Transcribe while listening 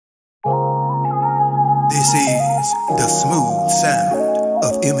This is the smooth sound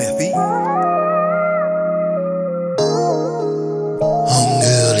of MFE.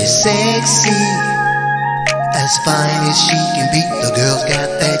 Homegirl is sexy, as fine as she can be. The girl's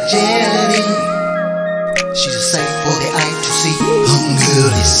got that jelly, she's a sight for the eye to see.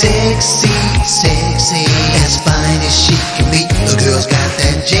 Homegirl is sexy, sexy, as fine as she can be. The girl's got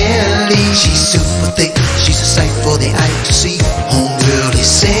that jelly, she's super thick, she's a sight for the eye to see. Homegirl is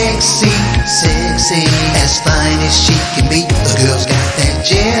sexy, sexy, as fine as she can be. The girl's got that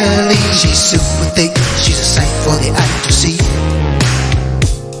jelly, she's super thick, she's a sight for the eye to see.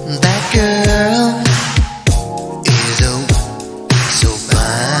 That girl is oh so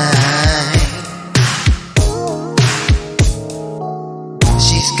fine.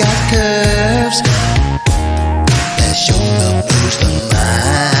 She's got curves that show the boost of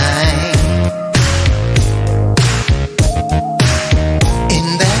mine. And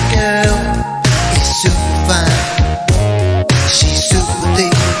that girl is super fine. She's super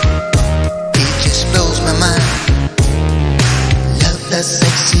thick, it just blows my mind. Love the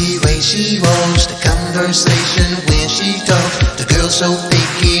sexy way she walks, the conversation when she talks. The girl so thick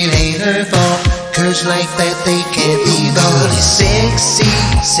it ain't her fault. Curves like that they can't be bought. Girl is sexy,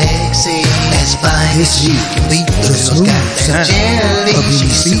 sexy, as fine as she can be. The girl's got that jelly,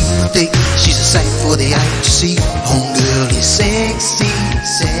 she's super thick, she's a sight for the eye to see. Homegirl is sexy,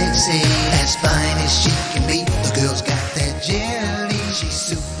 sexy, as